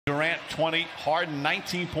Durant 20, Harden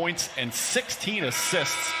 19 points and 16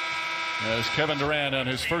 assists. As Kevin Durant on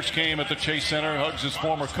his first game at the Chase Center hugs his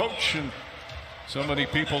former coach and so many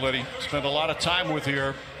people that he spent a lot of time with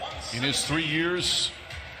here in his 3 years,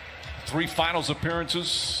 3 finals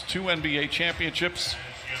appearances, 2 NBA championships.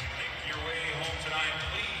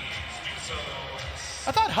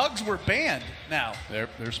 I thought hugs were banned now. They're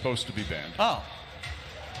supposed to be banned. Oh.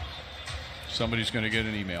 Somebody's going to get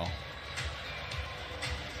an email.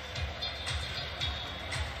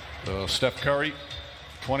 Steph Curry,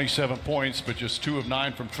 27 points, but just 2 of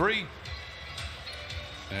 9 from 3.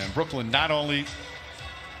 And Brooklyn not only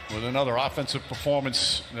with another offensive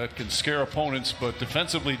performance that can scare opponents, but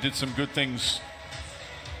defensively did some good things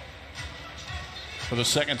for the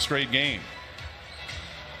 2nd straight game.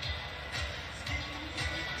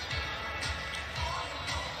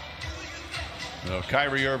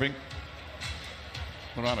 Kyrie Irving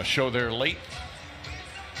put on a show there late.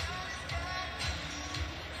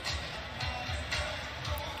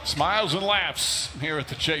 Smiles and laughs here at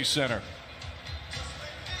the Chase Center.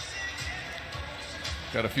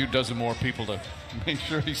 Got a few dozen more people to make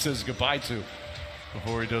sure he says goodbye to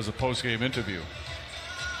before he does a post-game interview.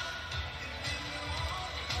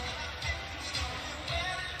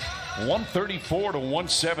 $134 to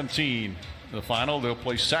 117 the final. They'll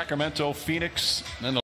play Sacramento, Phoenix, and then the